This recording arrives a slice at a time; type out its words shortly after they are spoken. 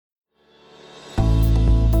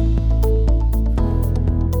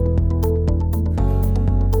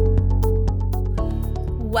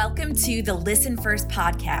to the Listen First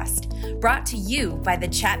podcast, brought to you by the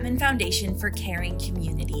Chapman Foundation for Caring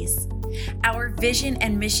Communities. Our vision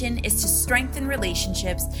and mission is to strengthen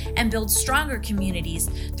relationships and build stronger communities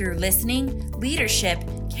through listening, leadership,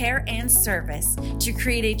 care, and service to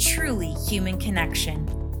create a truly human connection.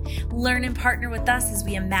 Learn and partner with us as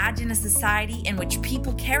we imagine a society in which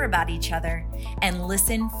people care about each other and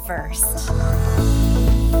listen first.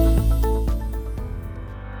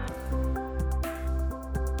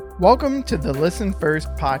 Welcome to the Listen First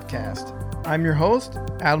podcast. I'm your host,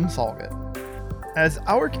 Adam Salget. As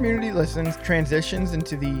our community listens transitions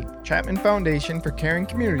into the Chapman Foundation for Caring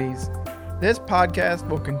Communities, this podcast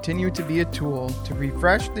will continue to be a tool to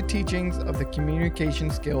refresh the teachings of the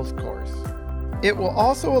Communication Skills course. It will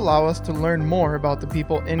also allow us to learn more about the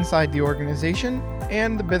people inside the organization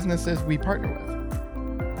and the businesses we partner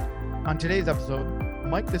with. On today's episode,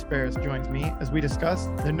 Mike Desparis joins me as we discuss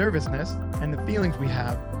the nervousness and the feelings we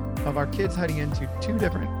have of our kids heading into two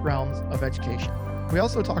different realms of education. We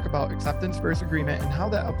also talk about acceptance first agreement and how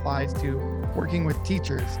that applies to working with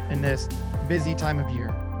teachers in this busy time of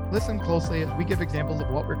year. Listen closely as we give examples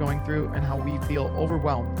of what we're going through and how we feel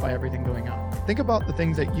overwhelmed by everything going on. Think about the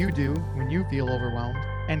things that you do when you feel overwhelmed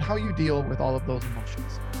and how you deal with all of those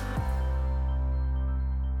emotions.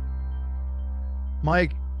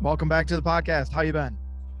 Mike, welcome back to the podcast. How you been?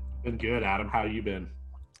 Been good, Adam. How you been?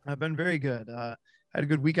 I've been very good. Had a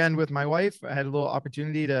good weekend with my wife. I had a little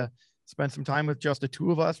opportunity to spend some time with just the two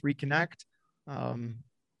of us, reconnect.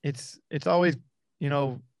 It's always,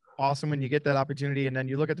 awesome when you get that opportunity, and then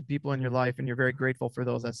you look at the people in your life and you're very grateful for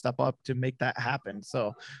those that step up to make that happen.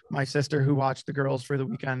 So my sister, who watched the girls for the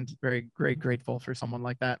weekend, very grateful for someone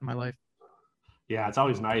like that in my life. Yeah, it's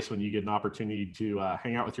always nice when you get an opportunity to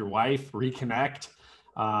hang out with your wife, reconnect,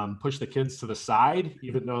 push the kids to the side,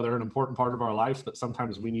 even though they're an important part of our lives, but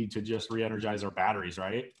sometimes we need to just re-energize our batteries,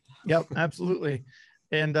 right? Yep, absolutely.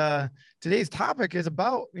 And today's topic is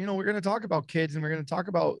about, we're going to talk about kids, and we're going to talk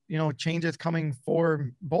about, changes coming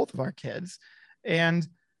for both of our kids. And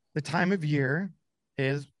the time of year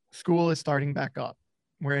is school is starting back up.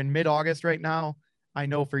 We're in mid-August right now. I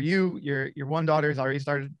know for you, your one daughter has already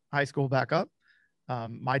started high school back up.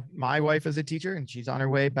 My wife is a teacher, and she's on her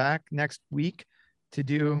way back next week to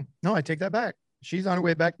do, no, I take that back. She's on her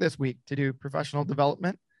way back this week to do professional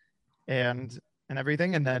development and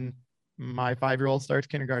everything. And then my 5-year-old starts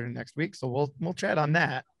kindergarten next week. So we'll chat on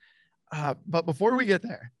that. But before we get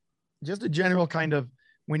there, just a general kind of,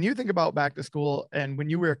 when you think about back to school and when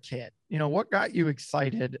you were a kid, what got you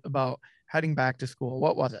excited about heading back to school?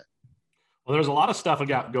 What was it? Well, there's a lot of stuff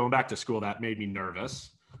about going back to school that made me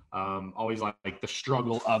nervous. Always like the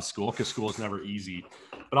struggle of school, because school is never easy.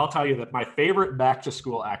 But I'll tell you that my favorite back to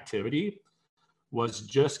school activity was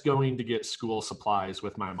just going to get school supplies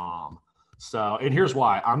with my mom. So, and here's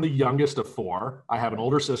why. I'm the youngest of 4. I have an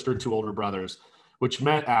older sister and 2 older brothers, which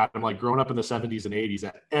meant, Adam, like growing up in the 70s and 80s,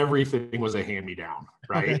 that everything was a hand-me-down,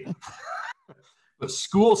 right? But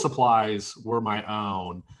school supplies were my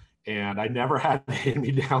own, and I never had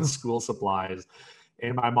hand-me-down school supplies.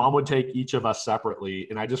 And my mom would take each of us separately.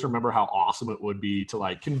 And I just remember how awesome it would be to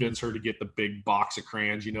like convince her to get the big box of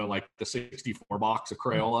crayons, like the 64 box of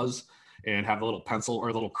Crayolas, and have a little pencil or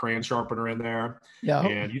a little crayon sharpener in there. Yeah.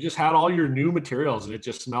 And you just had all your new materials, and it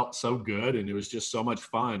just smelled so good. And it was just so much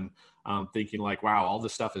fun, thinking like, wow, all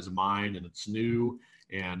this stuff is mine and it's new.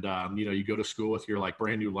 And, you go to school with your like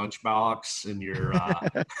brand new lunchbox and your,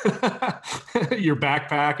 your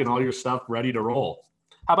backpack and all your stuff ready to roll.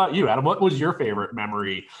 How about you, Adam? What was your favorite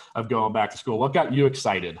memory of going back to school? What got you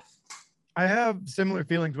excited? I have similar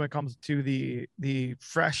feelings when it comes to the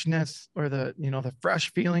freshness or the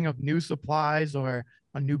fresh feeling of new supplies or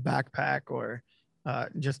a new backpack or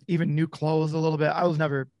just even new clothes a little bit. I was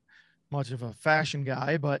never much of a fashion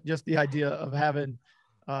guy, but just the idea of having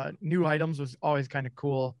new items was always kind of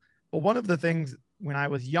cool. But one of the things when I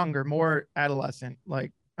was younger, more adolescent,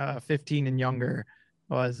 like 15 and younger,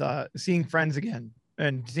 was seeing friends again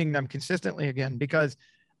and seeing them consistently again, because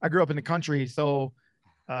I grew up in the country. So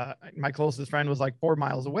my closest friend was like 4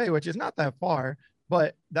 miles away, which is not that far,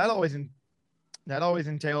 but that always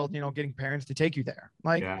entailed, getting parents to take you there.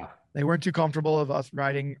 Like They weren't too comfortable of us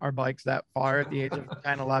riding our bikes that far at the age of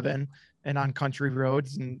 10, 11 and on country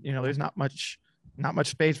roads. And, there's not much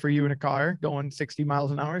space for you in a car going 60 miles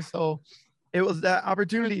an hour. So it was that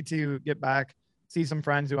opportunity to get back, see some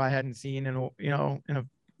friends who I hadn't seen in a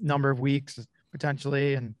number of weeks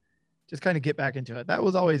potentially, and just kind of get back into it. That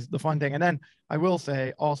was always the fun thing. And then I will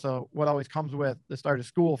say also what always comes with the start of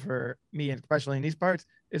school for me, and especially in these parts,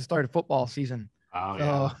 is start of football season.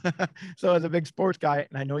 So as a big sports guy,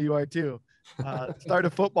 and I know you are too, start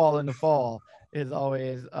of football in the fall is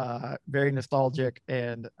always very nostalgic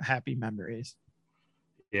and happy memories.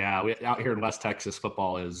 Yeah, out here in West Texas,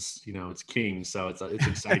 football is, it's king. So it's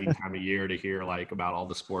exciting time of year to hear like about all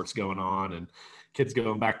the sports going on and kids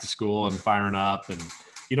going back to school and firing up. And,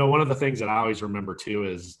 one of the things that I always remember too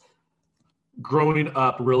is growing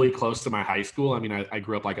up really close to my high school. I mean, I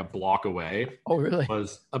grew up like a block away. Oh, really?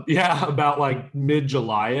 About like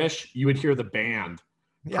mid-July-ish, you would hear the band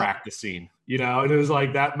practicing, and it was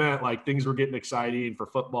like, that meant like things were getting exciting for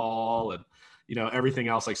football and, everything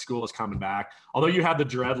else, like school is coming back. Although you had the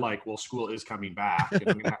dread, like, well, school is coming back and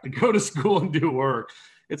I'm going to have to go to school and do work.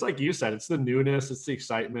 It's like you said, it's the newness, it's the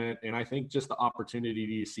excitement. And I think just the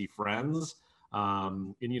opportunity to see friends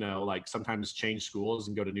and, like sometimes change schools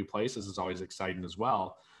and go to new places is always exciting as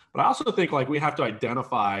well. But I also think like we have to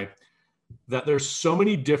identify that there's so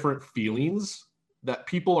many different feelings that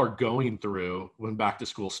people are going through when back to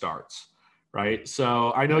school starts, right?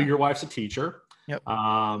 So I know your wife's a teacher. Yep.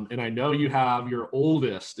 And I know you have your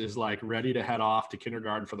oldest is like ready to head off to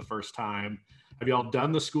kindergarten for the first time. Have y'all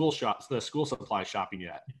done the school supply shopping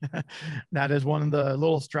yet? That is one of the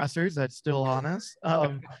little stressors that's still on us.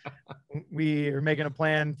 We are making a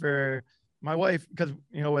plan for my wife because,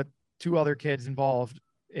 with 2 other kids involved,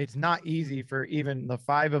 it's not easy for even the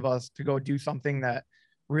 5 of us to go do something that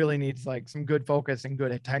really needs like some good focus and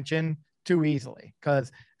good attention too easily.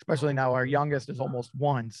 Because especially now our youngest is almost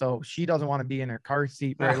 1. So she doesn't want to be in her car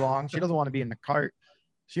seat very long. She doesn't want to be in the cart.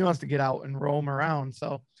 She wants to get out and roam around.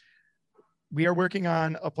 So we are working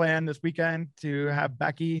on a plan this weekend to have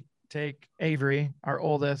Becky take Avery, our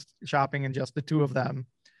oldest, shopping and just the 2 of them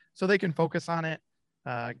so they can focus on it,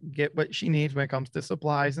 get what she needs when it comes to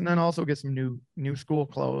supplies, and then also get some new school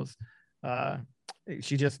clothes.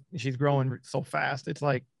 She's growing so fast. It's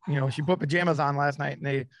like, she put pajamas on last night and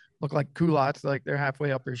they look like culottes, like they're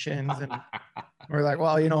halfway up her shins. And we're like,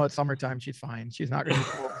 well, it's summertime. She's fine. She's not going to be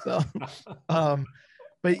cold. So,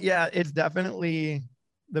 but yeah, it's definitely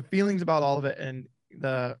the feelings about all of it. And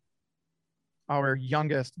our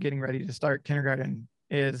youngest getting ready to start kindergarten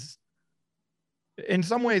is, in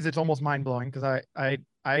some ways, it's almost mind blowing because I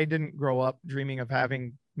didn't grow up dreaming of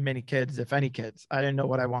having many kids, if any kids. I didn't know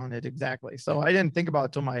what I wanted exactly. So I didn't think about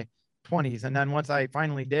it till my 20s. And then once I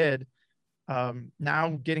finally did,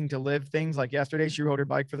 now getting to live things like yesterday, she rode her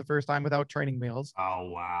bike for the first time without training wheels. Oh,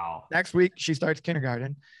 wow. Next week, she starts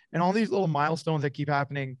kindergarten. And all these little milestones that keep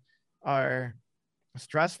happening are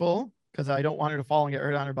stressful because I don't want her to fall and get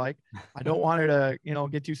hurt on her bike. I don't want her to,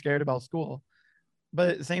 get too scared about school. But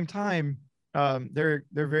at the same time, they're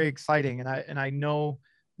very exciting. And I know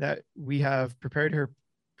that we have prepared her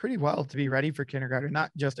pretty well to be ready for kindergarten,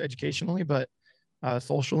 not just educationally, but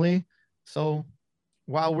socially. So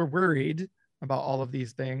while we're worried about all of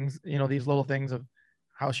these things, these little things of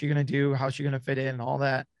how's she going to do, how's she going to fit in and all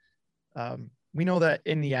that, we know that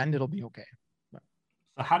in the end, it'll be okay.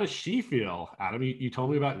 So how does she feel, Adam? You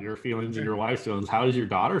told me about your feelings and your wife's feelings. How is your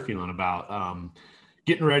daughter feeling about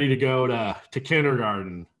getting ready to go to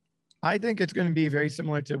kindergarten? I think it's going to be very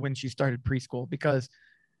similar to when she started preschool because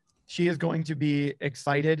she is going to be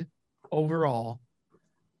excited overall,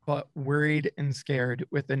 but worried and scared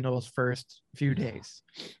within those first few days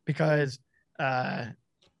because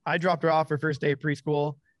I dropped her off her first day of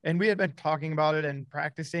preschool and we had been talking about it and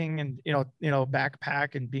practicing and,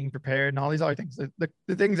 backpack and being prepared and all these other things,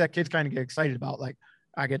 the things that kids kind of get excited about. Like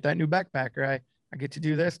I get that new backpack, or I get to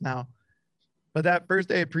do this now. But that first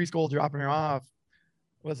day of preschool, dropping her off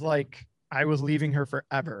was like, I was leaving her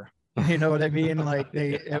forever. You know what I mean? Like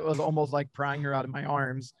it was almost like prying her out of my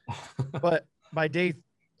arms. But by day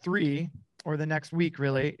 3 or the next week,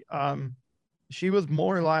 really, she was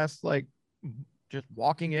more or less like just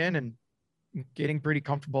walking in and getting pretty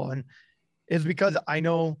comfortable. And it's because I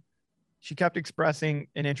know she kept expressing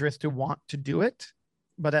an interest to want to do it,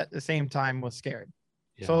 but at the same time was scared.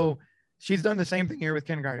 Yeah. So she's done the same thing here with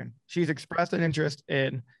kindergarten. She's expressed an interest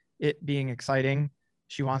in it being exciting.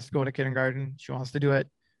 She wants to go to kindergarten. She wants to do it.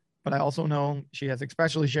 But I also know she has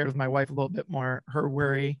especially shared with my wife a little bit more her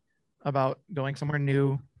worry about going somewhere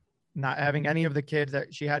new, not having any of the kids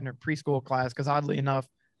that she had in her preschool class, because oddly enough,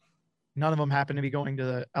 none of them happen to be going to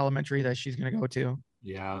the elementary that she's going to go to.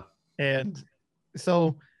 Yeah. And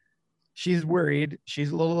so she's worried.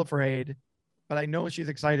 She's a little afraid, but I know she's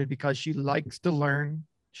excited because she likes to learn.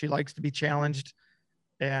 She likes to be challenged.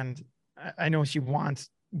 And I know she wants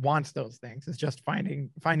those things. It's just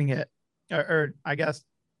finding it, or I guess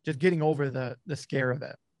just getting over the scare of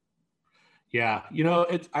it. Yeah.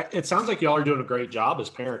 It sounds like y'all are doing a great job as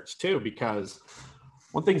parents too, because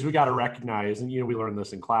one thing we got to recognize, and, we learn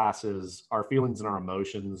this in class, is our feelings and our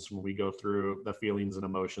emotions. When we go through the feelings and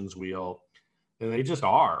emotions wheel, and they just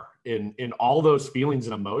are. And all those feelings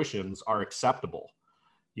and emotions are acceptable.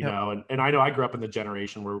 You know, and I know I grew up in the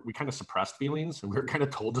generation where we kind of suppressed feelings, and we were kind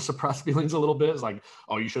of told to suppress feelings a little bit. It's like,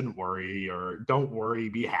 oh, you shouldn't worry, or don't worry,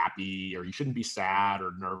 be happy, or you shouldn't be sad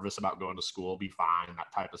or nervous about going to school, be fine,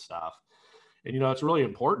 that type of stuff. And, you know, it's really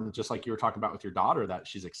important, just like you were talking about with your daughter, that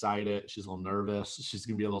she's excited, she's a little nervous, she's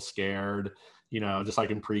going to be a little scared, you know, just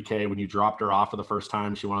like in pre-K, when you dropped her off for the first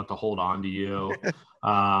time, she wanted to hold on to you.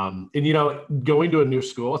 And, you know, going to a new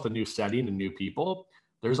school with a new setting and new people,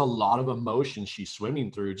 there's a lot of emotion she's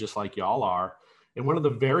swimming through, just like y'all are. And one of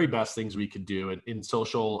the very best things we could do in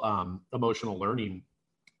social emotional learning,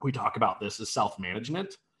 we talk about this, is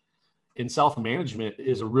self-management. And self-management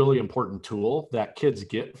is a really important tool that kids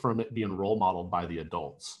get from it being role modeled by the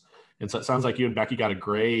adults. And so it sounds like you and Becky got a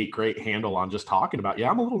great handle on just talking about,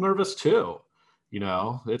 yeah, I'm a little nervous too. You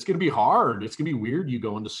know, it's going to be hard. It's going to be weird you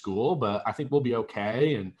going to school, but I think we'll be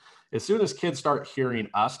okay. And as soon as kids start hearing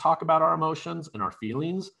us talk about our emotions and our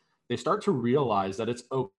feelings, they start to realize that it's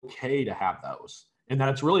okay to have those, and that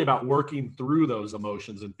it's really about working through those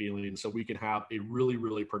emotions and feelings so we can have a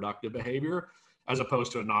really productive behavior as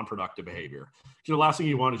opposed to a non-productive behavior. You know, the last thing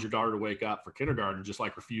you want is your daughter to wake up for kindergarten and just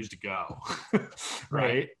like refuse to go,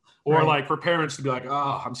 right? Or like for parents to be like,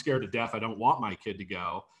 oh, I'm scared to death, I don't want my kid to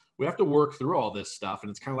go. We have to work through all this stuff. And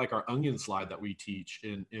it's kind of like our onion slide that we teach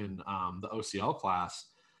in the OCL class,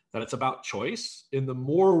 that it's about choice. And the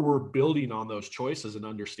more we're building on those choices and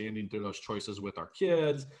understanding through those choices with our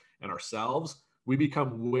kids and ourselves, we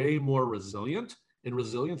become way more resilient. And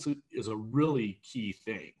resilience is a really key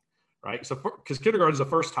thing, right? So because kindergarten is the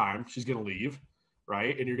first time she's going to leave,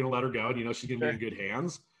 right? And you're going to let her go, and you know she's going to be in good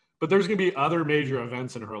hands. But there's going to be other major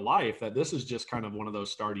events in her life that this is just kind of one of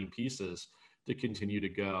those starting pieces to continue to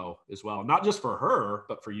go as well. Not just for her,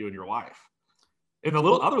 but for you and your wife. And the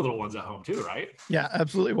other little ones at home too, right? Yeah,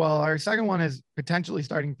 absolutely. Well, our second one is potentially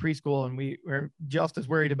starting preschool, and we're just as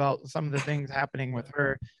worried about some of the things happening with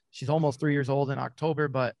her. She's almost 3 years old in October,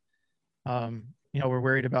 but you know, we're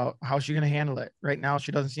worried about how she's going to handle it. Right now,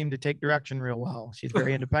 she doesn't seem to take direction real well. She's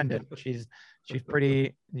very independent. She's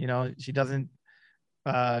pretty, you know, she doesn't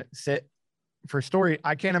sit for story.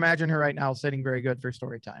 I can't imagine her right now sitting very good for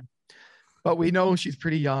story time, but we know she's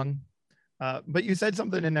pretty young. But you said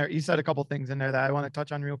something in there. You said a couple things in there that I want to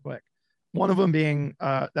touch on real quick. One of them being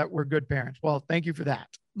that we're good parents. Well, thank you for that.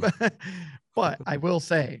 But I will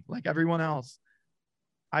say, like everyone else,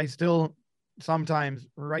 I still sometimes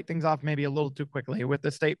write things off maybe a little too quickly with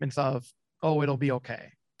the statements of, oh, it'll be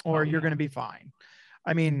okay, or you're going to be fine.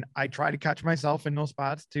 I mean, I try to catch myself in those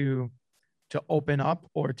spots to open up,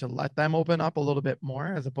 or to let them open up a little bit more,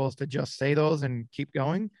 as opposed to just say those and keep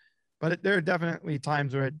going. But there are definitely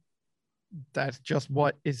times where that's just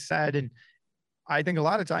what is said. And I think a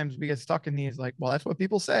lot of times we get stuck in these, like, well, that's what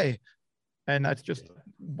people say. And that's just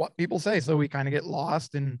what people say. So we kind of get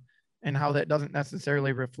lost in how that doesn't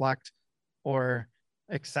necessarily reflect or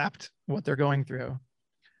accept what they're going through.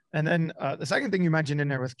 And then the second thing you mentioned in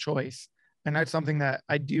there was choice. And that's something that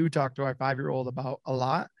I do talk to our 5-year-old about a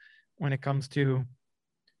lot when it comes to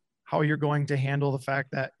how you're going to handle the fact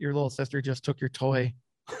that your little sister just took your toy,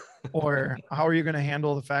 or how are you going to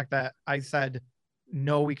handle the fact that I said,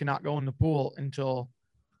 no, we cannot go in the pool until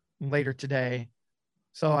later today.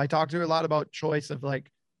 So I talked to her a lot about choice, of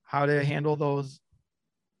like how to handle those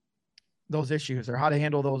issues, or how to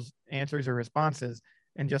handle those answers or responses,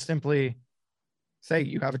 and just simply say,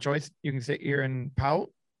 you have a choice. You can sit here and pout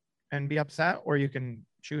and be upset, or you can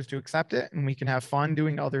choose to accept it, and we can have fun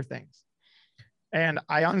doing other things. And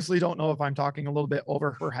I honestly don't know if I'm talking a little bit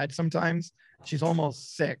over her head sometimes. She's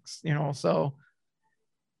almost 6, you know, so,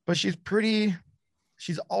 but she's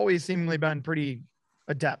always seemingly been pretty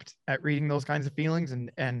adept at reading those kinds of feelings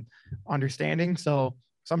and understanding. So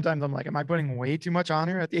sometimes I'm like, am I putting way too much on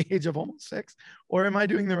her at the age of almost 6, or am I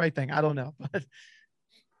doing the right thing? I don't know, but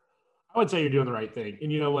I would say you're doing the right thing.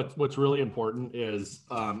 And you know what's really important is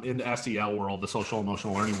in the SEL world, the social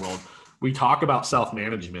emotional learning world, we talk about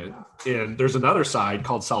self-management, and there's another side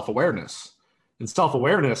called self-awareness. And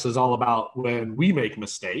self-awareness is all about when we make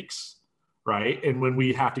mistakes, right? And when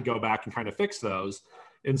we have to go back and kind of fix those.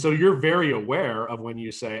 And so you're very aware of when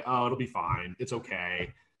you say, oh, it'll be fine, it's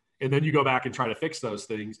okay. And then you go back and try to fix those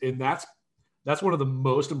things. And that's one of the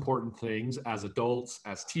most important things as adults,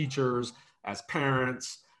 as teachers, as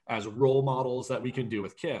parents, as role models that we can do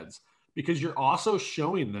with kids, because you're also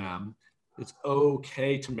showing them it's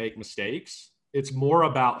okay to make mistakes. It's more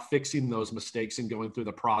about fixing those mistakes and going through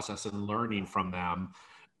the process and learning from them,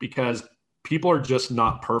 because people are just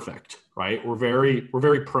not perfect, right? We're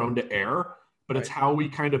very prone to error, but it's how we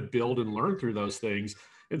kind of build and learn through those things.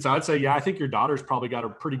 And so I'd say, yeah, I think your daughter's probably got a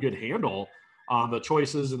pretty good handle on the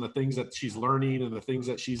choices and the things that she's learning and the things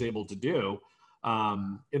that she's able to do.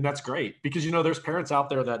 And that's great because, there's parents out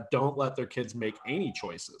there that don't let their kids make any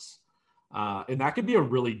choices. And that could be a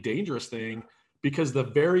really dangerous thing because the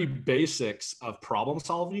very basics of problem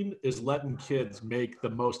solving is letting kids make the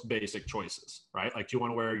most basic choices, right? Like, do you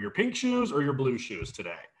want to wear your pink shoes or your blue shoes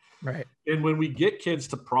today? Right. And when we get kids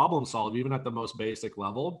to problem solve, even at the most basic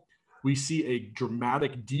level, we see a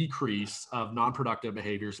dramatic decrease of non-productive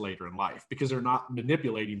behaviors later in life because they're not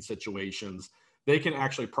manipulating situations. They can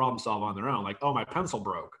actually problem solve on their own. Like, oh, my pencil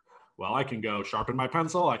broke. Well, I can go sharpen my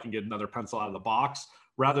pencil. I can get another pencil out of the box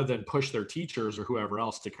rather than push their teachers or whoever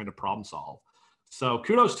else to kind of problem solve. So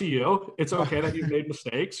kudos to you. It's okay that you've made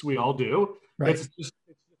mistakes. We all do. Right. It's just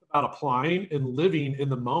about applying and living in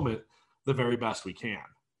the moment the very best we can.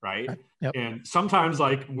 Right. Yep. And sometimes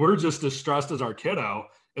like we're just as stressed as our kiddo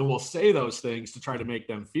and we'll say those things to try to make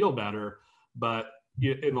them feel better. But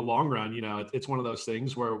in the long run, it's one of those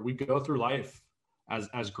things where we go through life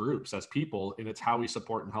as groups, as people, and it's how we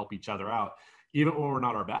support and help each other out, even when we're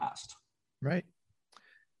not our best. Right.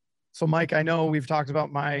 So Mike, I know we've talked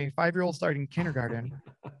about my 5-year-old starting kindergarten.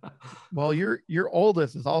 Well, your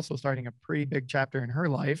oldest is also starting a pretty big chapter in her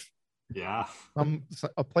life. Yeah.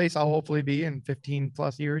 A place I'll hopefully be in 15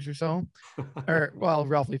 plus years or so, or well,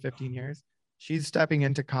 roughly 15 years. She's stepping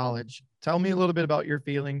into college. Tell me a little bit about your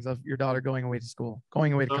feelings of your daughter going away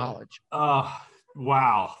to college.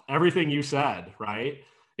 Wow. Everything you said, right?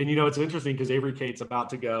 And it's interesting because Avery Kate's about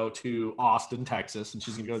to go to Austin, Texas, and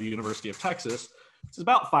she's going to go to the University of Texas. It's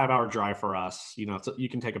about a 5-hour drive for us. So you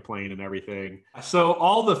can take a plane and everything. So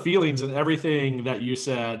all the feelings and everything that you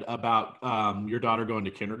said about your daughter going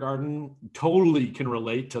to kindergarten totally can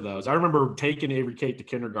relate to those. I remember taking Avery Kate to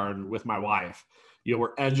kindergarten with my wife.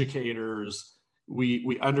 We're educators.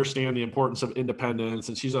 We understand the importance of independence,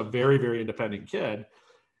 and she's a very, very independent kid.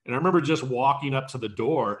 And I remember just walking up to the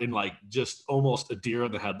door and like just almost a deer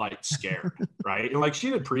in the headlights scared, right? And like she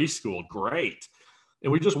did preschool, great.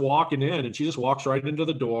 And we just walking in and she just walks right into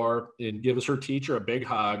the door and gives her teacher a big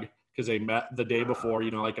hug because they met the day before,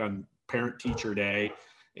 like on parent teacher day,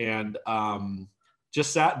 and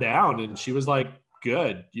just sat down and she was like,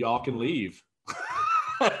 good, y'all can leave.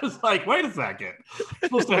 I was like, wait a second, I'm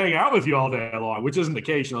supposed to hang out with you all day long, which isn't the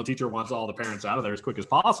case. Teacher wants all the parents out of there as quick as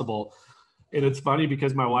possible. And it's funny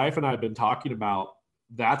because my wife and I have been talking about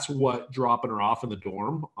that's what dropping her off in the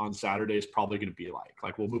dorm on Saturday is probably going to be like.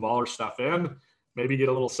 Like we'll move all her stuff in, maybe get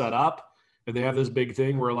a little set up. And they have this big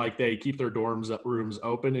thing where like they keep their rooms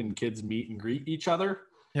open and kids meet and greet each other.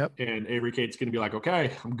 Yep. And Avery Kate's going to be like,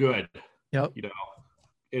 okay, I'm good. Yep.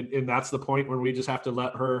 And that's the point where we just have to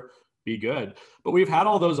let her be good. But we've had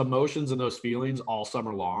all those emotions and those feelings all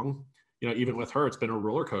summer long. Even with her, it's been a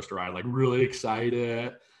roller coaster ride, like really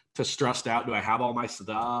excited to stressed out. Do I have all my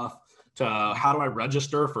stuff? To how do I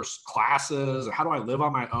register for classes? How do I live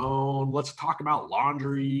on my own? Let's talk about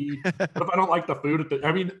laundry. What if I don't like the food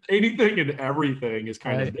anything and everything is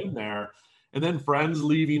kind of in there. And then friends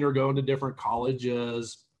leaving or going to different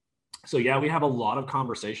colleges. So yeah, we have a lot of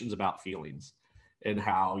conversations about feelings and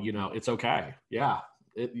how, it's okay. Yeah.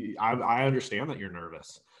 I understand that you're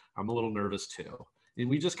nervous. I'm a little nervous too. And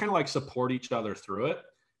we just kind of like support each other through it.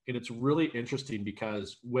 And it's really interesting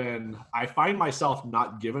because when I find myself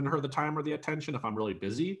not giving her the time or the attention, if I'm really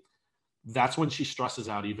busy, that's when she stresses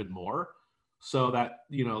out even more. So that,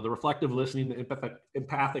 the reflective listening, the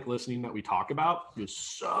empathic listening that we talk about is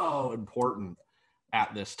so important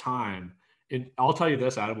at this time. And I'll tell you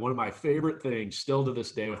this, Adam, one of my favorite things still to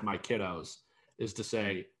this day with my kiddos is to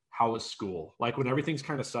say, how was school? Like when everything's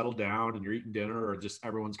kind of settled down and you're eating dinner or just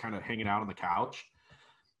everyone's kind of hanging out on the couch.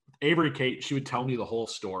 Avery Kate, she would tell me the whole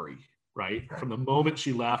story, right? From the moment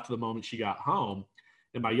she left to the moment she got home.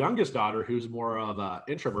 And my youngest daughter, who's more of an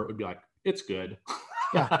introvert, would be like, it's good.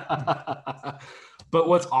 Yeah. But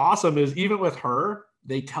what's awesome is even with her,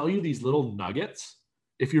 they tell you these little nuggets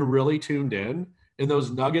if you're really tuned in. And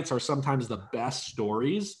those nuggets are sometimes the best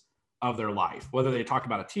stories of their life, whether they talk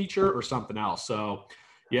about a teacher or something else. So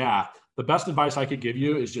yeah, the best advice I could give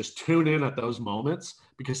you is just tune in at those moments,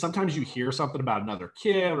 because sometimes you hear something about another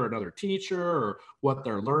kid or another teacher or what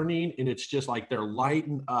they're learning. And it's just like they're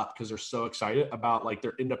lighting up because they're so excited about like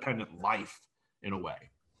their independent life in a way.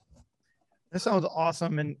 That sounds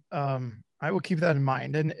awesome. And I will keep that in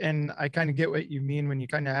mind. And I kind of get what you mean when you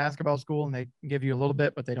kind of ask about school and they give you a little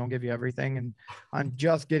bit, but they don't give you everything. And I'm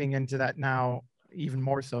just getting into that now, even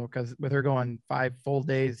more so, because with her going 5 full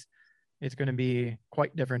days, it's going to be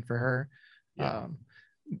quite different for her.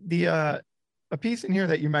 Yeah. A piece in here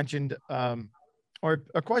that you mentioned, or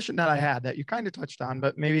a question that I had that you kind of touched on,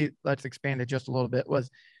 but maybe let's expand it just a little bit, was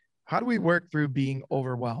how do we work through being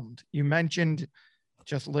overwhelmed? You mentioned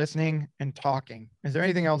just listening and talking. Is there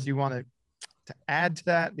anything else you want to add to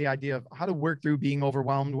that? The idea of how to work through being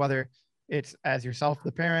overwhelmed, whether it's as yourself,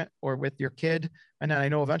 the parent, or with your kid. And then I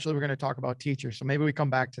know eventually we're going to talk about teachers, so maybe we come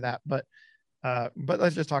back to that. But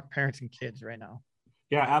let's just talk parents and kids right now.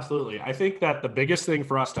 Yeah, absolutely. I think that the biggest thing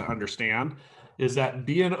for us to understand is that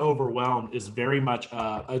being overwhelmed is very much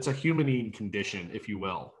it's a human condition, if you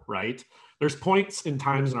will, right? There's points in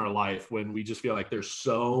times in our life when we just feel like there's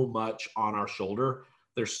so much on our shoulder,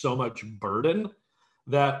 there's so much burden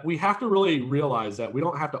that we have to really realize that we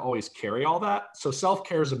don't have to always carry all that. So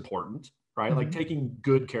self-care is important, right? Mm-hmm. Like taking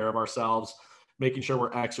good care of ourselves, making sure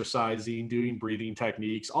we're exercising, doing breathing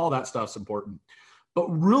techniques, all that stuff's important. But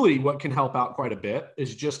really what can help out quite a bit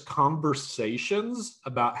is just conversations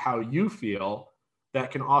about how you feel that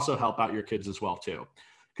can also help out your kids as well too.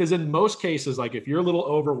 Because in most cases, like if you're a little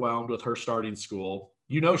overwhelmed with her starting school,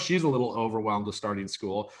 you know she's a little overwhelmed with starting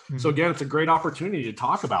school. Mm-hmm. So again, it's a great opportunity to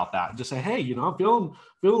talk about that and just say, hey, you know, I'm feeling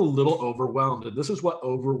a little overwhelmed, and this is what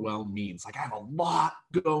overwhelmed means. Like I have a lot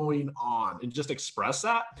going on, and just express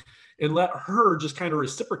that and let her just kind of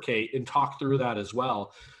reciprocate and talk through that as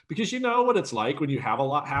well. Because you know what it's like when you have a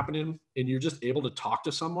lot happening and you're just able to talk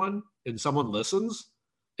to someone and someone listens.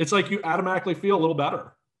 It's like you automatically feel a little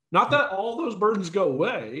better. Not that all those burdens go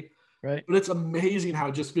away, right? But it's amazing how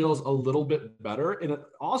it just feels a little bit better. And it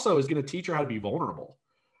also is going to teach her how to be vulnerable,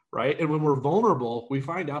 right? And when we're vulnerable, we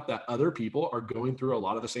find out that other people are going through a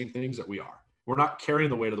lot of the same things that we are. We're not carrying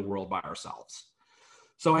the weight of the world by ourselves.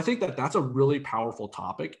 So I think that that's a really powerful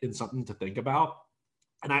topic and something to think about.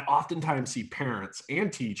 And I oftentimes see parents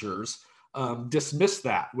and teachers dismiss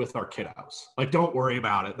that with our kiddos. Like, don't worry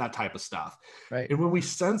about it, that type of stuff. Right. And when we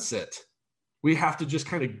sense it, we have to just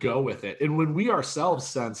kind of go with it. And when we ourselves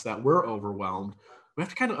sense that we're overwhelmed, we have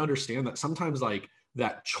to kind of understand that sometimes like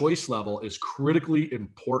that choice level is critically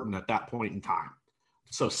important at that point in time.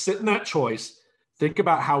 So sit in that choice, think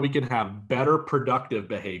about how we can have better productive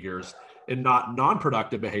behaviors and not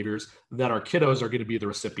non-productive behaviors that our kiddos are going to be the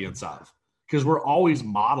recipients of, because we're always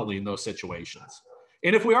modeling those situations.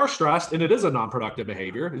 And if we are stressed and it is a non-productive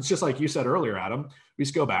behavior, it's just like you said earlier, Adam, we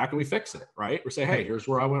just go back and we fix it, right? We say, hey, here's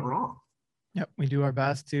where I went wrong. Yep. We do our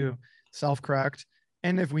best to self-correct.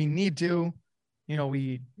 And if we need to, you know,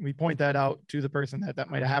 we point that out to the person that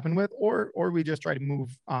might have happened with, or we just try to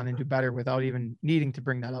move on and do better without even needing to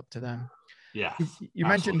bring that up to them. Yeah. You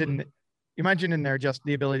mentioned in there just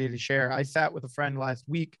the ability to share. I sat with a friend last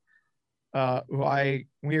week we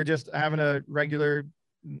were just having a regular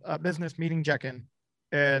business meeting check-in,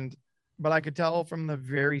 but I could tell from the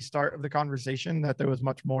very start of the conversation that there was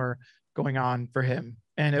much more going on for him.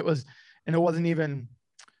 And it wasn't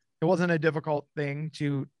a difficult thing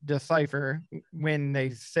to decipher when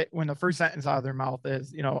the first sentence out of their mouth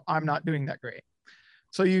is, you know, I'm not doing that great.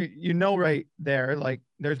 So you know right there, like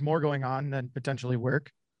there's more going on than potentially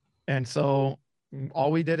work. And so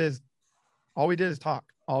all we did is talk.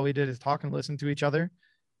 All we did is talk and listen to each other.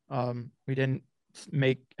 We didn't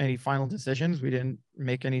make any final decisions. We didn't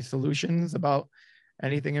make any solutions about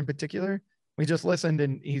anything in particular. We just listened,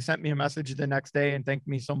 and he sent me a message the next day and thanked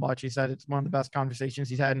me so much. He said it's one of the best conversations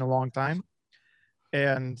he's had in a long time.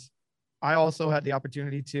 And I also had the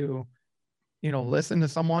opportunity to, you know, listen to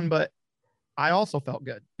someone, but I also felt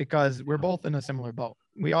good because we're both in a similar boat.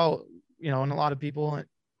 We all, you know, and a lot of people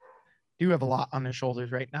do have a lot on their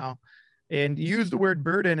shoulders right now. And you use the word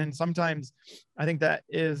burden, and sometimes I think that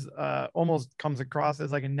is almost comes across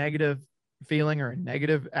as like a negative feeling or a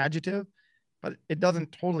negative adjective, but it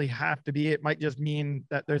doesn't totally have to be. It might just mean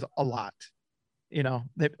that there's a lot, you know,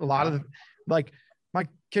 that a lot of like my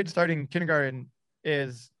kid starting kindergarten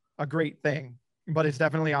is a great thing, but it's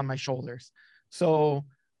definitely on my shoulders. So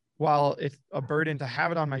while it's a burden to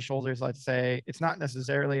have it on my shoulders, let's say, it's not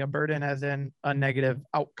necessarily a burden as in a negative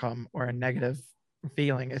outcome or a negative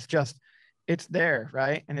feeling. It's just, it's there,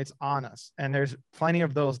 right? And it's on us. And there's plenty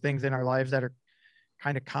of those things in our lives that are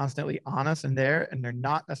kind of constantly on us and there, and they're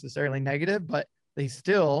not necessarily negative, but they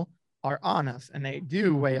still are on us, and they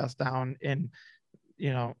do weigh us down in,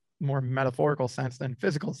 you know, more metaphorical sense than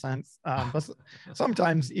physical sense. But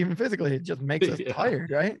sometimes even physically, it just makes us tired,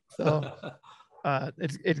 right? So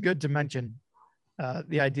it's good to mention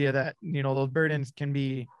the idea that, you know, those burdens can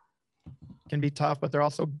be tough, but they're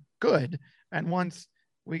also good. And once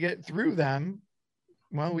we get through them,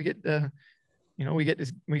 well, we get to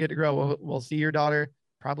grow. We'll see your daughter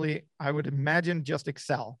probably, I would imagine, just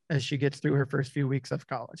excel as she gets through her first few weeks of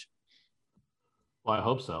college. Well, I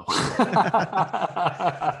hope so.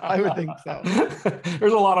 I would think so.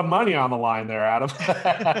 There's a lot of money on the line there, Adam.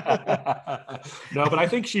 No, but I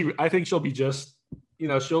think she'll be just, you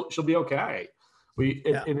know, she'll be okay.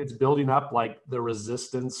 And it's building up like the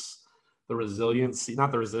resiliency,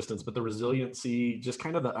 not the resistance, but the resiliency, just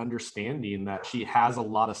kind of the understanding that she has a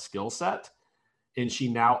lot of skill set. And she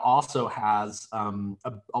now also has a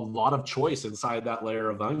lot of choice inside that layer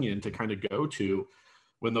of onion to kind of go to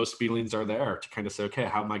when those feelings are there, to kind of say, okay,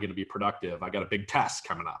 how am I going to be productive? I got a big test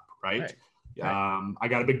coming up, right? I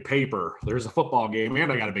got a big paper. There's a football game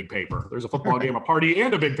and I got a big paper. There's a football game, a party,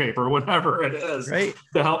 and a big paper, whatever it is,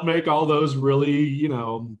 to help make all those really, you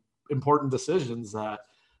know, important decisions that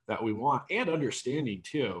we want. And understanding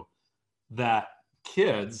too, that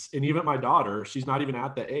kids, and even my daughter, she's not even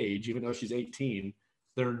at the age, even though she's 18,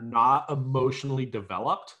 they're not emotionally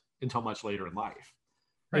developed until much later in life.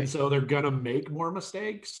 And so they're going to make more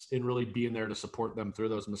mistakes, and really being there to support them through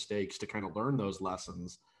those mistakes to kind of learn those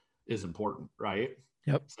lessons is important, right?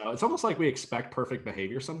 Yep. So it's almost like we expect perfect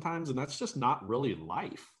behavior sometimes, and that's just not really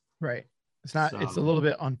life. Right. It's not, it's a little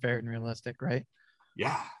bit unfair and realistic, right?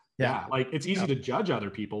 Yeah. Like it's easy to judge other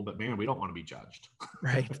people, but man, we don't want to be judged.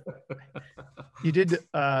 Right. You did,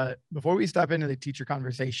 before we step into the teacher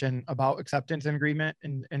conversation about acceptance and agreement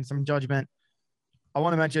and some judgment, I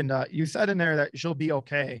want to mention, you said in there that she'll be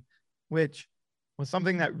okay, which was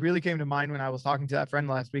something that really came to mind when I was talking to that friend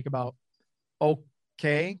last week about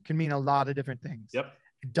okay can mean a lot of different things. Yep.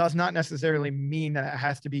 It does not necessarily mean that it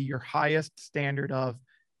has to be your highest standard of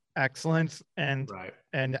excellence and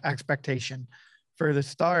expectation. For the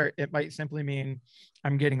start, it might simply mean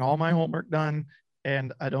I'm getting all my homework done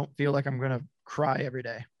and I don't feel like I'm going to cry every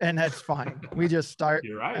day. And that's fine. We just start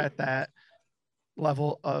at that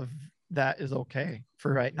level of that is okay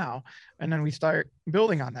for right now. And then we start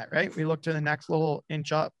building on that, right? We look to the next little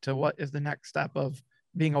inch up to what is the next step of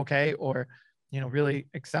being okay, or, you know, really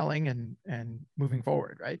excelling and moving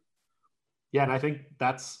forward, right? Yeah. And I think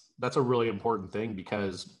that's a really important thing,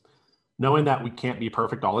 because knowing that we can't be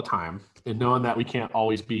perfect all the time, and knowing that we can't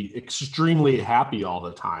always be extremely happy all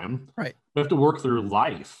the time, right? We have to work through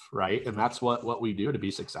life, right? And that's what we do to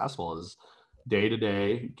be successful, is day to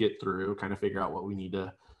day, get through, kind of figure out what we need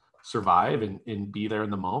to survive and be there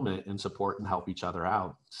in the moment and support and help each other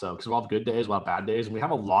out. So, because we'll have good days, we'll have bad days, and we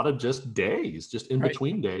have a lot of just days, just in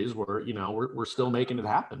between days where, you know, we're still making it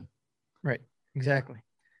happen. Right. Exactly.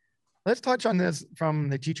 Let's touch on this from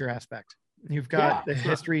the teacher aspect. You've got the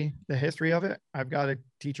history of it. I've got a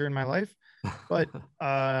teacher in my life, but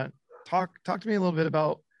talk to me a little bit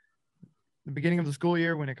about the beginning of the school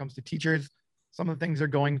year when it comes to teachers, some of the things they're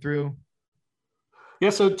going through. Yeah.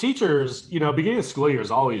 So teachers, you know, beginning of school year is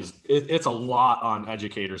always, it's a lot on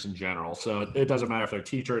educators in general. So it doesn't matter if they're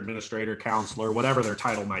teacher, administrator, counselor, whatever their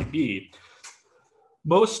title might be.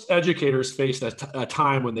 Most educators face a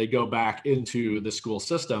time when they go back into the school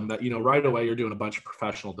system that, you know, right away you're doing a bunch of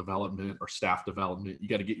professional development or staff development. You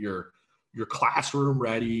got to get your classroom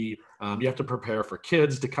ready. You have to prepare for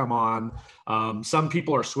kids to come on. Some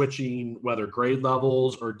people are switching whether grade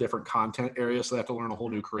levels or different content areas, so they have to learn a whole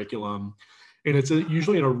new curriculum. And it's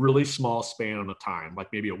usually in a really small span of time, like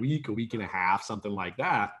maybe a week and a half, something like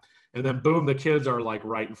that. And then boom, the kids are like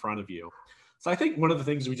right in front of you. So I think one of the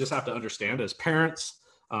things we just have to understand as parents,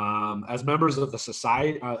 as members of the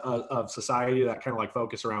society that kind of like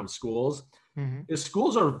focus around schools, is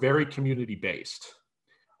schools are very community based.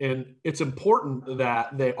 And it's important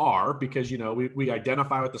that they are, because, you know, we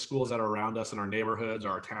identify with the schools that are around us in our neighborhoods,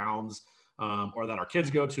 our towns, or that our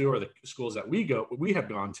kids go to, or the schools that we have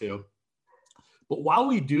gone to. But while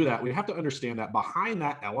we do that, we have to understand that behind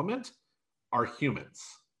that element are humans,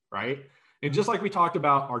 right? And just like we talked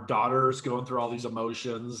about our daughters going through all these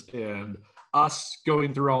emotions and us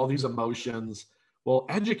going through all these emotions, well,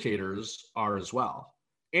 educators are as well.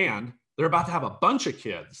 And they're about to have a bunch of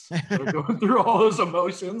kids that are going through all those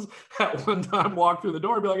emotions at one time, walk through the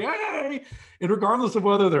door and be like, hey, and regardless of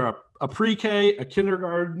whether they're a pre-K, a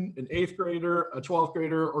kindergarten, an 8th grader, a 12th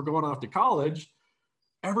grader, or going off to college,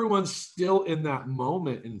 everyone's still in that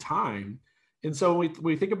moment in time. And so when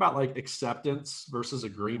we think about like acceptance versus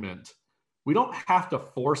agreement, we don't have to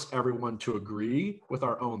force everyone to agree with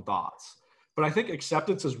our own thoughts. But I think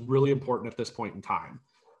acceptance is really important at this point in time,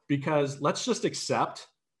 because let's just accept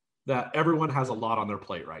that everyone has a lot on their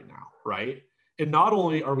plate right now, right? And not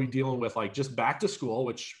only are we dealing with like just back to school,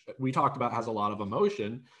 which we talked about has a lot of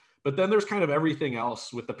emotion, but then there's kind of everything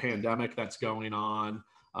else with the pandemic that's going on.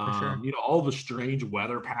 Sure. You know, all the strange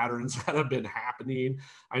weather patterns that have been happening.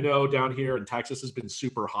 I know down here in Texas has been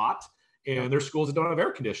super hot, and there's schools that don't have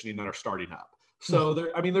air conditioning that are starting up. So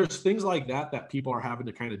there's things like that people are having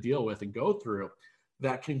to kind of deal with and go through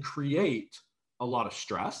that can create a lot of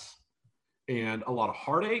stress and a lot of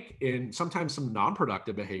heartache, and sometimes some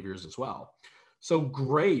non-productive behaviors as well. So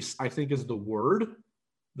grace, I think, is the word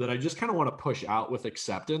that I just kind of want to push out with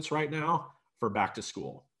acceptance right now for back to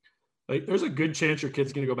school. Like, there's a good chance your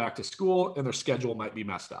kid's going to go back to school and their schedule might be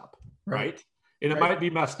messed up, right? And it might be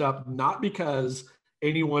messed up not because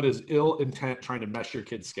anyone is ill intent trying to mess your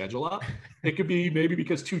kid's schedule up. It could be maybe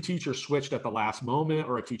because 2 teachers switched at the last moment,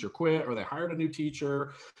 or a teacher quit, or they hired a new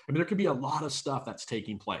teacher. I mean, there could be a lot of stuff that's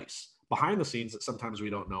taking place behind the scenes that sometimes we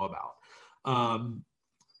don't know about.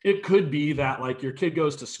 It could be that like your kid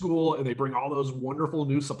goes to school and they bring all those wonderful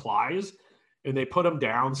new supplies and they put them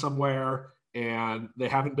down somewhere and they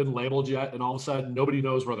haven't been labeled yet. And all of a sudden nobody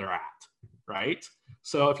knows where they're at, right?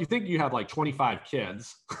 So if you think you have like 25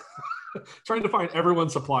 kids, trying to find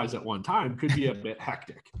everyone's supplies at one time could be a bit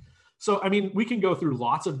hectic. So, I mean, we can go through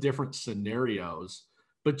lots of different scenarios,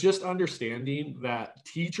 but just understanding that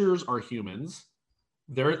teachers are humans.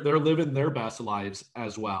 They're living their best lives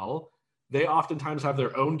as well. They oftentimes have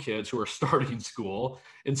their own kids who are starting school,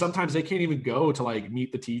 and sometimes they can't even go to like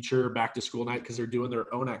meet the teacher back to school night because they're doing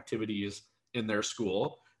their own activities in their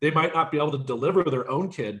school. They might not be able to deliver their own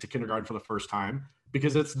kid to kindergarten for the first time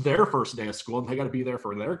because it's their first day of school and they got to be there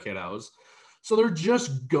for their kiddos. So they're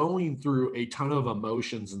just going through a ton of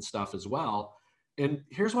emotions and stuff as well. And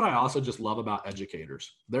here's what I also just love about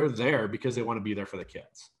educators. They're there because they want to be there for the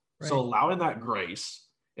kids. Right. So allowing that grace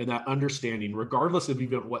and that understanding, regardless of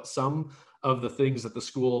even what some of the things that the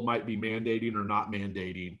school might be mandating or not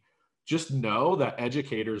mandating, just know that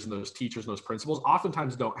educators and those teachers and those principals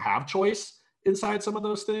oftentimes don't have choice inside some of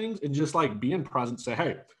those things, and just like being present, say,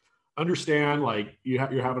 hey, understand like you're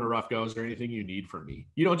having a rough go. Is there anything you need from me?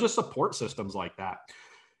 Just support systems like that.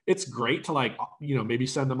 It's great to like, maybe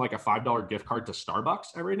send them like a $5 gift card to Starbucks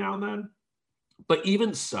every now and then. But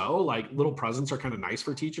even so, like little presents are kind of nice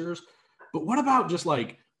for teachers. But what about just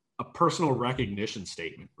like a personal recognition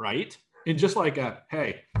statement, right? And just like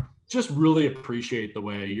hey, just really appreciate the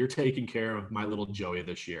way you're taking care of my little Joey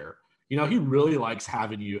this year. He really likes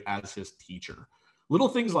having you as his teacher. Little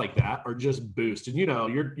things like that are just boost. And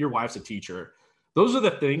your wife's a teacher. Those are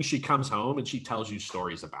the things she comes home and she tells you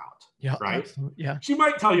stories about. Yeah. Right. Absolutely. Yeah. She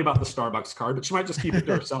might tell you about the Starbucks card, but she might just keep it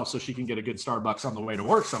to herself so she can get a good Starbucks on the way to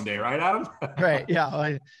work someday. Right, Adam? Right.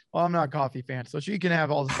 Yeah. I'm not a coffee fan, so she can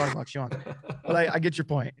have all the Starbucks she wants. But I get your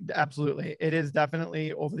point. Absolutely. It is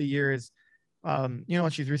definitely over the years,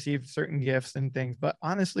 she's received certain gifts and things, but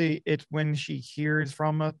honestly, it's when she hears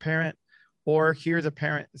from a parent or hears a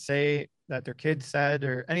parent say that their kid said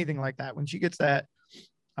or anything like that, when she gets that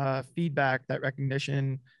feedback, that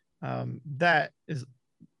recognition, that is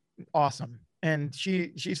awesome. And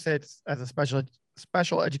she sits as a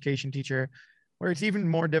special education teacher, where it's even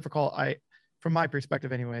more difficult, from my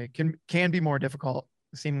perspective anyway, can be more difficult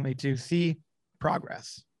seemingly to see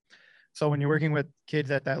progress. So when you're working with kids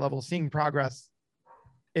at that level, seeing progress,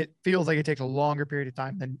 it feels like it takes a longer period of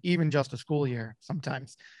time than even just a school year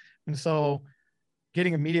sometimes. And so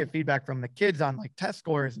getting immediate feedback from the kids on like test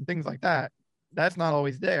scores and things like that, that's not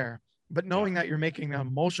always there. But knowing that you're making an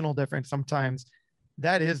emotional difference sometimes,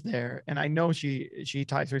 that is there. And I know she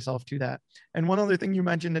ties herself to that. And one other thing you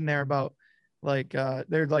mentioned in there about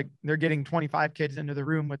they're getting 25 kids into the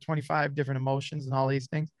room with 25 different emotions and all these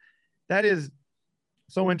things. That is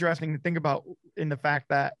so interesting to think about, in the fact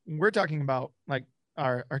that we're talking about like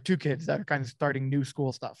our 2 kids that are kind of starting new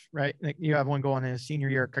school stuff, right? Like you have one going in his senior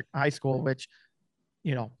year of high school, which,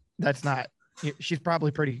 that's not, she's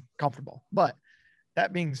probably pretty comfortable. But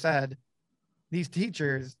that being said, these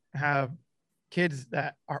teachers have kids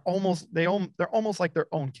that are they're almost like their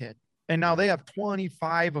own kid. And now they have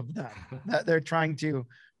 25 of them that they're trying to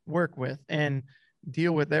work with and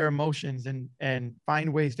deal with their emotions and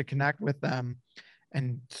find ways to connect with them,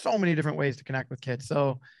 and so many different ways to connect with kids.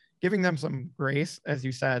 So giving them some grace, as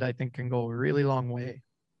you said, I think can go a really long way.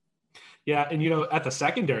 Yeah. And, at the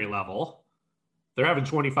secondary level, they're having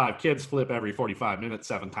 25 kids flip every 45 minutes,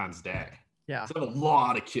 7 times a day. Yeah. So a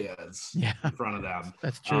lot of kids in front of them.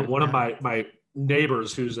 That's true. One of my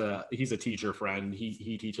neighbors, he's a teacher friend.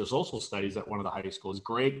 He teaches social studies at one of the high schools.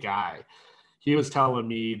 Great guy. He was telling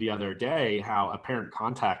me the other day how a parent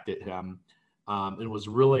contacted him and was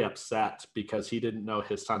really upset because he didn't know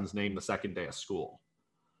his son's name the second day of school.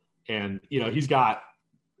 And, he's got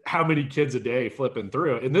how many kids a day flipping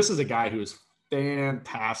through. And this is a guy who is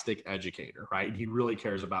fantastic educator, right? And he really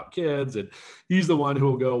cares about kids. And he's the one who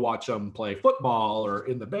will go watch them play football or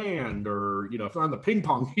in the band or, if they're on the ping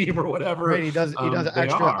pong team or whatever. Right. He does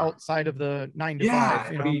extra outside of the 9 to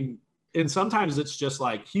 5. I mean, and sometimes it's just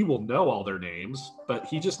like, he will know all their names, but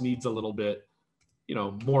he just needs a little bit,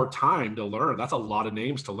 more time to learn. That's a lot of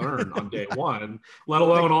names to learn on day one, let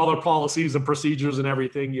alone all the policies and procedures and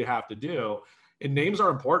everything you have to do. And names are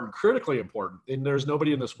important, critically important. And there's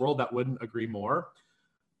nobody in this world that wouldn't agree more.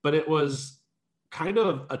 but it was kind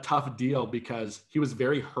of a tough deal because he was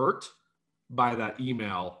very hurt by that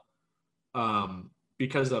email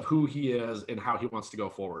because of who he is and how he wants to go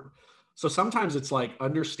forward. So sometimes it's like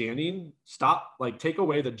understanding, take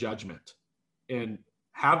away the judgment and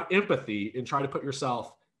have empathy and try to put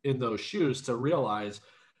yourself in those shoes to realize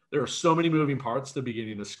there are so many moving parts at the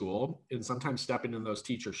beginning of school, and sometimes stepping in those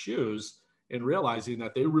teachers' shoes and realizing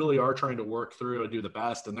that they really are trying to work through and do the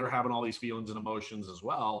best, and they're having all these feelings and emotions as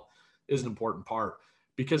well, is an important part,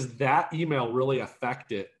 because that email really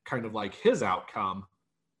affected kind of like his outcome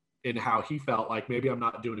and how he felt like maybe I'm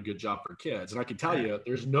not doing a good job for kids. And I can tell you,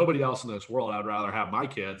 there's nobody else in this world I'd rather have my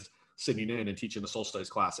kids sitting in and teaching the social studies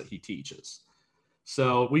class that he teaches.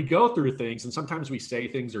 So we go through things, and sometimes we say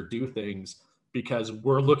things or do things because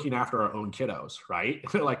we're looking after our own kiddos, right?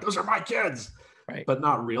 Like, those are my kids, right? But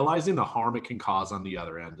not realizing the harm it can cause on the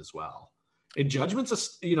other end as well. And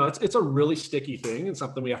judgment's, it's a really sticky thing and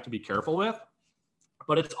something we have to be careful with,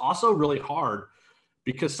 but it's also really hard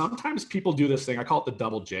because sometimes people do this thing. I call it the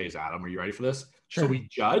double J's, Adam. Are you ready for this? Sure. So we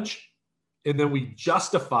judge, and then we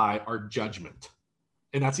justify our judgment.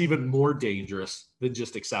 And that's even more dangerous than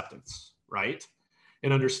just acceptance, right?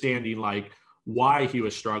 And understanding like why he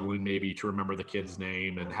was struggling maybe to remember the kid's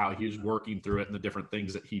name and how he was working through it and the different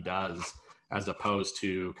things that he does, as opposed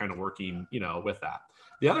to kind of working, with that.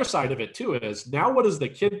 The other side of it too is, now what does the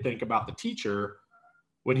kid think about the teacher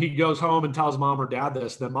when he goes home and tells mom or dad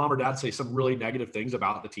this, then mom or dad say some really negative things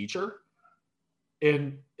about the teacher?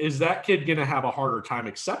 And is that kid going to have a harder time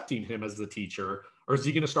accepting him as the teacher, or is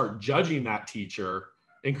he going to start judging that teacher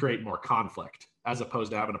and create more conflict, as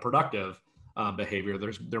opposed to having a productive behavior?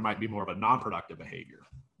 There might be more of a non-productive behavior.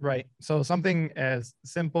 Right. So something as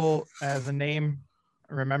simple as a name,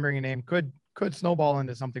 remembering a name could snowball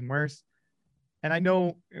into something worse. And I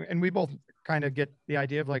know, and we both kind of get the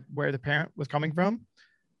idea of like where the parent was coming from,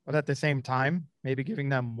 but at the same time, maybe giving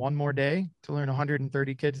them one more day to learn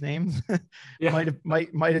 130 kids' names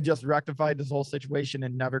might have just rectified this whole situation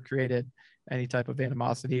and never created any type of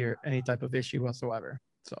animosity or any type of issue whatsoever.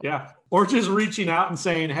 So yeah, or just reaching out and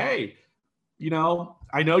saying, hey,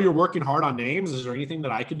 I know you're working hard on names. Is there anything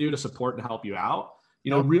that I can do to support and help you out?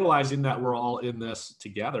 Realizing that we're all in this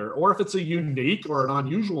together. Or if it's a unique or an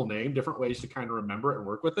unusual name, different ways to kind of remember it and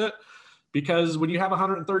work with it. Because when you have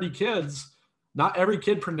 130 kids, not every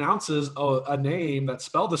kid pronounces a name that's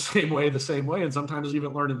spelled the same way. And sometimes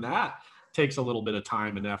even learning that takes a little bit of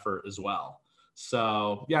time and effort as well.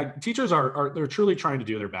 So yeah, teachers they're truly trying to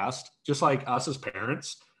do their best. Just like us as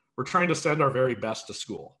parents, we're trying to send our very best to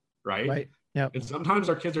school, right? Right. Yeah. And sometimes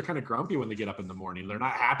our kids are kind of grumpy when they get up in the morning. They're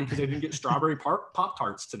not happy because they didn't get strawberry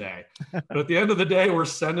Pop-Tarts today. But at the end of the day, we're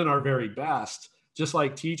sending our very best, just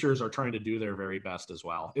like teachers are trying to do their very best as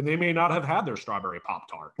well. And they may not have had their strawberry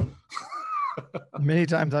Pop-Tart. Many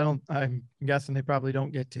times I'm guessing they probably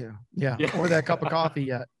don't get to. Yeah. Or that cup of coffee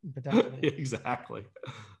yet. Exactly.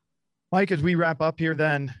 Mike, as we wrap up here,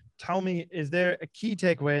 then tell me, is there a key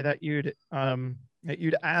takeaway that you'd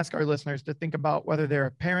ask our listeners to think about, whether they're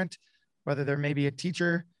a parent, whether they're maybe a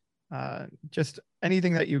teacher, just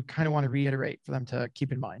anything that you kind of want to reiterate for them to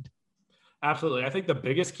keep in mind? Absolutely. I think the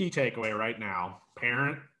biggest key takeaway right now,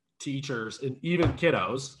 parent, teachers, and even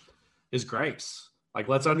kiddos, is grace. Like,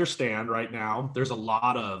 let's understand right now, there's a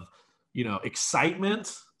lot of,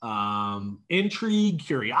 excitement, intrigue,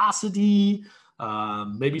 curiosity,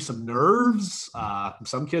 maybe some nerves.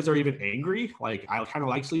 Some kids are even angry. Like, I kind of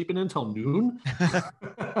like sleeping until noon.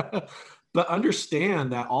 But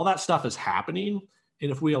understand that all that stuff is happening.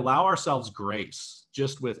 And if we allow ourselves grace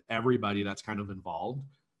just with everybody that's kind of involved,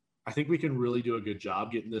 I think we can really do a good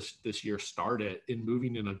job getting this year started and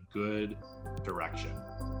moving in a good direction,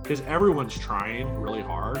 because everyone's trying really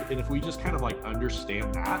hard. And if we just kind of like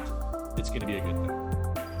understand that, it's going to be a good thing.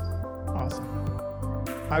 Awesome.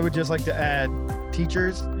 I would just like to add,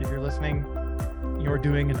 teachers, if you're listening, you're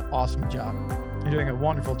doing an awesome job. You're doing a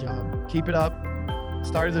wonderful job. Keep it up.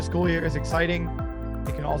 Start of the school year is exciting.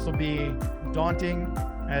 It can also be daunting,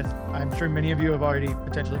 as I'm sure many of you have already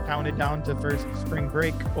potentially counted down to first spring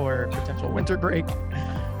break or potential winter break.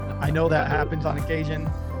 I know that happens on occasion,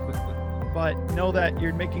 but know that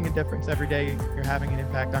you're making a difference every day. You're having an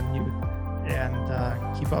impact on youth,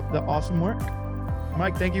 and keep up the awesome work.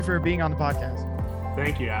 Mike, thank you for being on the podcast.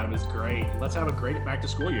 Thank you, Adam. It's great. Let's have a great back to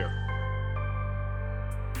school year.